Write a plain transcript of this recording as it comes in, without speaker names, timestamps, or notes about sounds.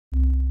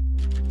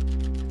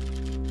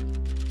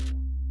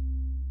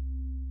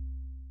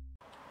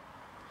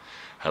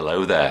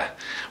Hello there.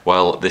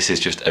 Well, this is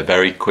just a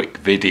very quick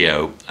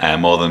video,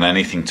 more than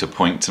anything to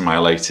point to my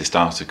latest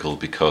article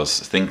because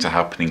things are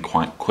happening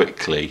quite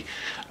quickly.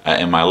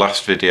 In my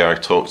last video I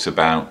talked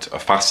about a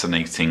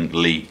fascinating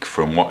leak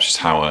from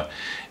Watchtower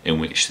in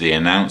which the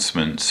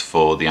announcements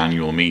for the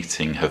annual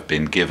meeting have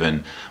been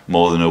given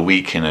more than a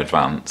week in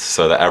advance,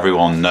 so that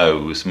everyone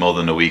knows more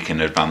than a week in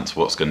advance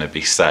what's going to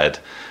be said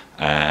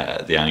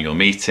at the annual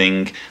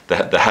meeting.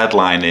 The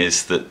headline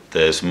is that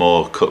there's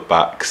more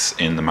cutbacks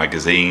in the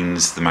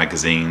magazines. The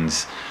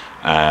magazines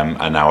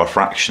are now a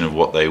fraction of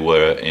what they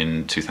were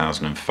in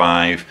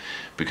 2005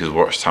 because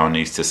Watchtower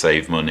needs to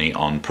save money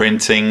on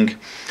printing.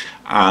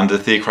 And the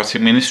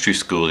Theocratic Ministry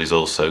School is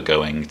also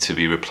going to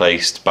be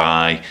replaced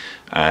by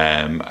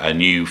a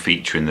new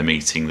feature in the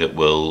meeting that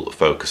will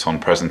focus on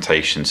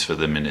presentations for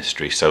the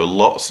ministry. So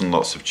lots and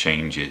lots of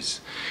changes.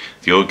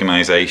 The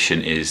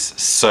organisation is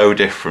so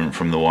different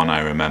from the one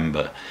I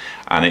remember,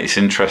 and it's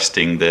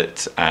interesting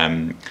that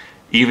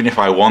even if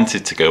I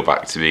wanted to go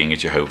back to being a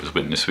Jehovah's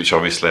Witness, which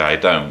obviously I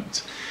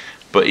don't,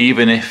 but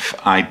even if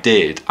I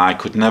did, I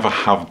could never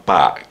have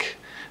back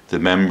the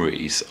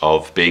memories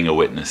of being a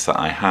witness that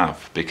I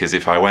have, because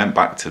if I went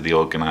back to the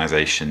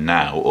organisation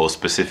now, or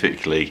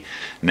specifically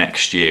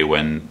next year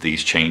when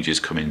these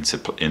changes come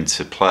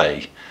into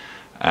play,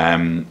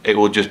 it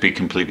will just be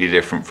completely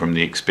different from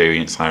the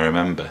experience I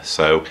remember.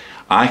 So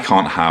I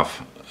can't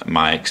have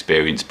my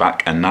experience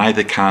back, and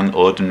neither can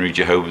ordinary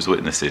Jehovah's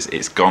Witnesses.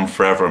 It's gone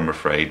forever, I'm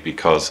afraid,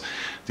 because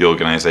the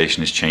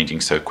organisation is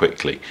changing so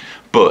quickly.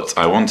 But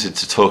I wanted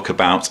to talk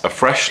about a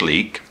fresh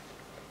leak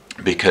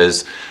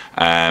because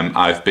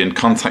I've been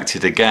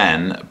contacted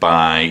again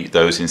by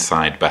those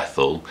inside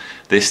Bethel,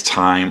 this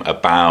time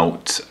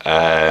about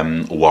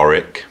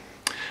Warwick,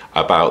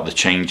 about the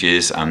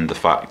changes and the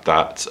fact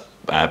that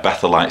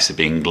Bethelites are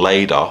being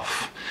laid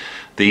off.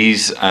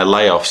 These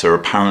layoffs are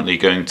apparently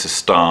going to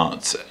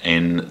start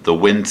in the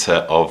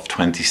winter of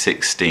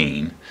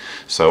 2016.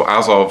 So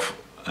as of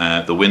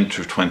the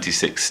winter of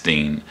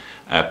 2016,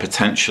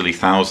 potentially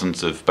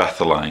thousands of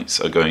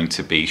Bethelites are going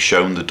to be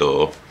shown the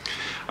door.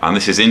 And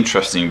this is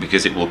interesting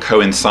because it will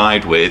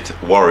coincide with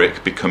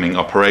Warwick becoming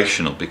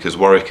operational, because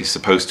Warwick is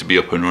supposed to be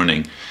up and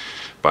running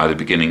by the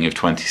beginning of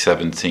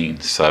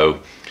 2017.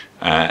 So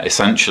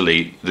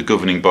essentially the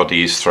governing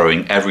body is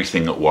throwing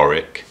everything at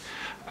Warwick.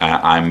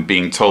 I'm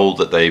being told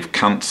that they've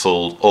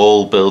cancelled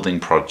all building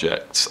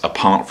projects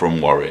apart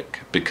from Warwick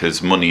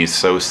because money is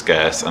so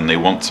scarce and they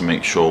want to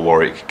make sure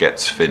Warwick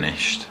gets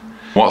finished.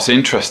 What's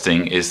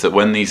interesting is that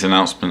when these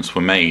announcements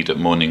were made at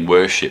morning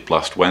worship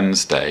last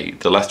Wednesday,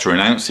 the letter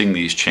announcing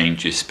these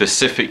changes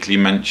specifically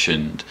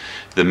mentioned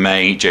the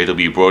May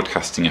JW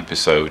Broadcasting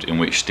episode in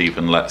which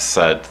Stephen Letts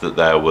said that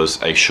there was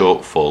a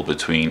shortfall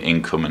between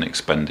income and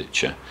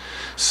expenditure.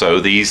 So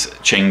these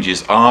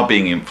changes are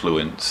being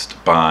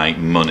influenced by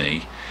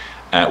money.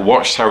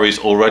 Watchtower is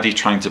already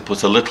trying to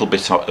put a little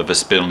bit of a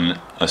spin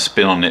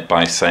on it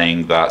by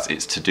saying that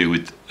it's to do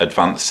with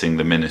advancing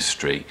the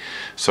ministry.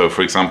 So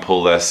for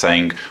example, they're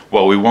saying,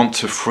 well, we want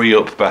to free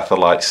up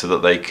Bethelites so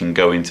that they can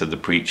go into the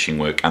preaching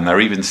work. And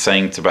they're even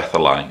saying to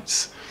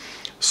Bethelites,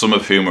 some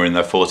of whom are in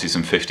their 40s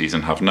and 50s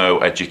and have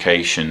no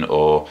education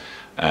or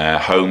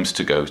homes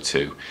to go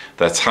to,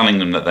 they're telling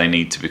them that they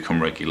need to become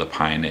regular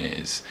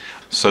pioneers.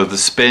 So the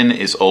spin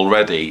is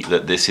already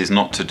that this is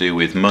not to do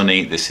with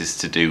money, this is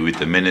to do with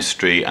the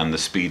ministry and the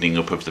speeding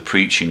up of the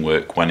preaching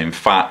work, when in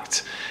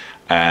fact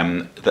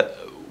the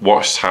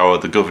Watchtower,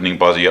 the governing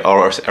body,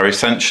 are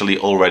essentially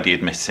already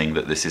admitting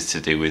that this is to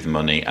do with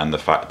money, and the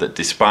fact that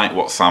despite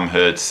what Sam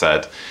Hurd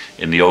said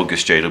in the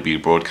August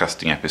JW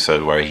Broadcasting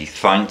episode where he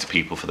thanked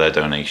people for their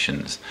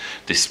donations,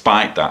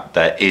 despite that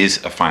there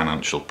is a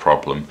financial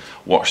problem.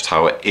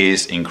 Watchtower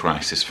is in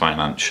crisis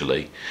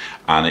financially,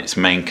 and its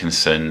main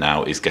concern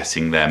now is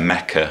getting their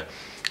Mecca,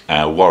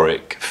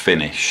 Warwick,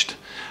 finished.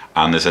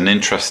 And there's an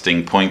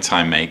interesting point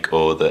I make,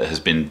 or that has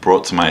been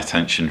brought to my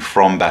attention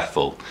from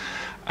Bethel,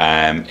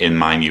 in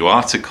my new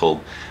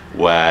article,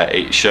 where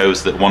it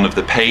shows that one of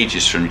the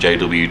pages from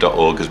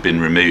jw.org has been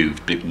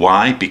removed.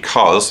 Why?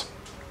 Because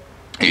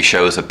it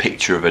shows a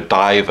picture of a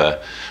diver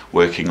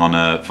working on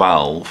a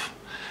valve,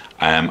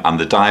 and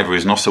the diver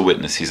is not a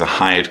witness, he's a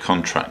hired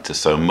contractor.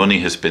 So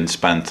money has been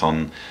spent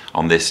on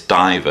this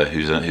diver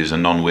who's a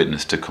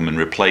non-witness to come and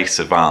replace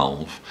a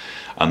valve,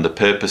 and the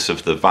purpose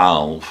of the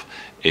valve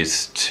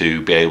is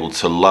to be able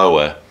to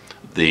lower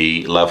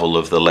the level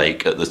of the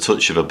lake at the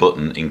touch of a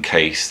button in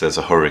case there's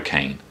a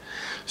hurricane.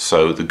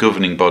 So the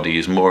governing body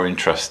is more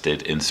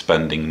interested in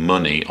spending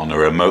money on a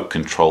remote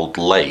controlled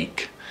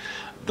lake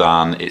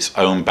than its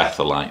own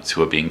Bethelites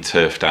who are being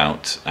turfed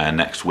out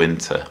next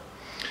winter.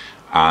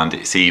 And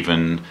it's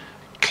even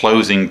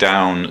closing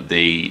down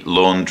the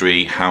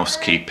laundry,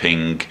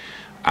 housekeeping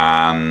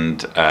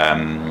and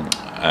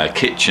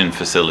kitchen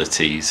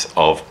facilities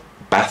of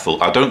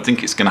Bethel. I don't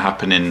think it's going to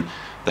happen in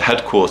the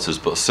headquarters,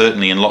 but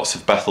certainly in lots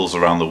of Bethels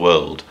around the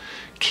world,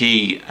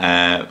 key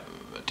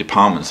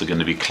departments are going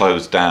to be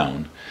closed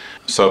down.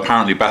 So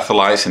apparently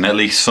Bethelites in at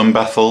least some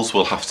Bethels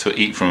will have to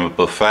eat from a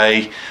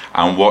buffet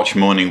and watch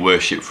morning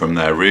worship from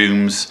their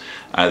rooms.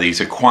 These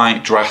are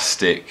quite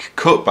drastic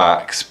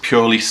cutbacks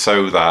purely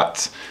so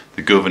that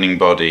the governing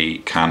body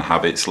can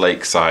have its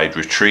lakeside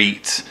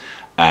retreat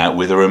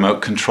with a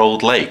remote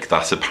controlled lake.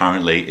 That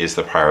apparently is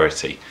the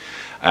priority.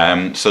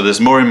 So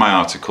there's more in my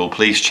article,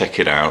 please check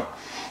it out.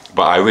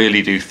 But I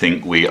really do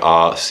think we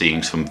are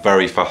seeing some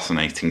very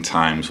fascinating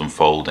times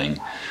unfolding.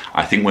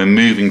 I think we're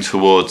moving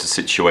towards a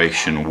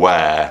situation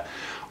where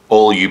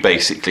all you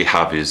basically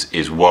have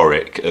is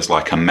Warwick as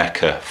like a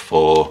mecca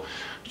for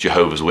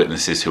Jehovah's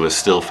Witnesses who are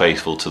still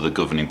faithful to the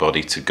governing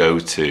body to go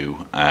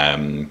to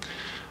and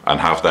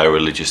have their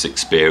religious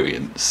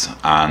experience,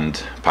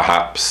 and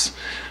perhaps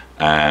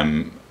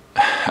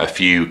a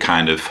few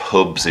kind of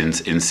hubs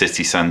in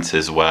city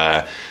centres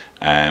where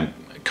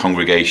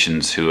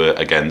congregations who are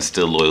again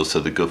still loyal to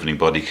the governing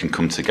body can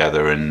come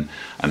together and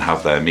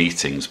have their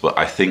meetings. But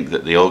I think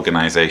that the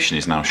organisation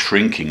is now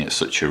shrinking at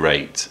such a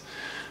rate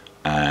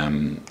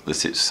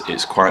that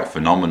it's quite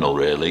phenomenal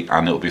really,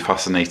 and it'll be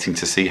fascinating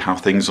to see how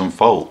things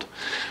unfold.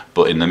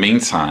 But in the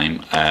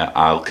meantime,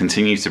 I'll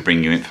continue to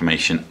bring you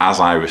information as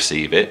I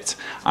receive it,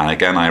 and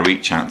again I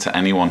reach out to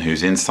anyone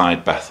who's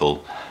inside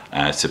Bethel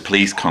to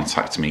please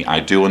contact me. I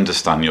do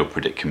understand your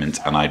predicament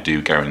and I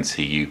do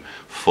guarantee you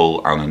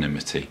full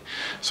anonymity.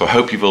 So I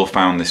hope you've all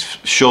found this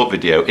short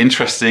video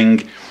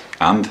interesting,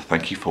 and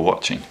thank you for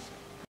watching.